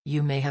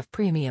You may have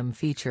premium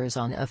features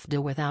on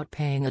Afdah without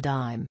paying a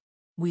dime.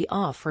 We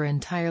offer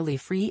entirely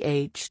free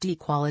HD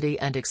quality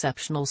and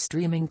exceptional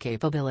streaming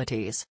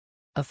capabilities.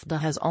 Afdah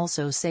has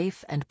also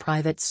safe and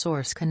private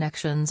source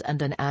connections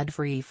and an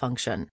ad-free function.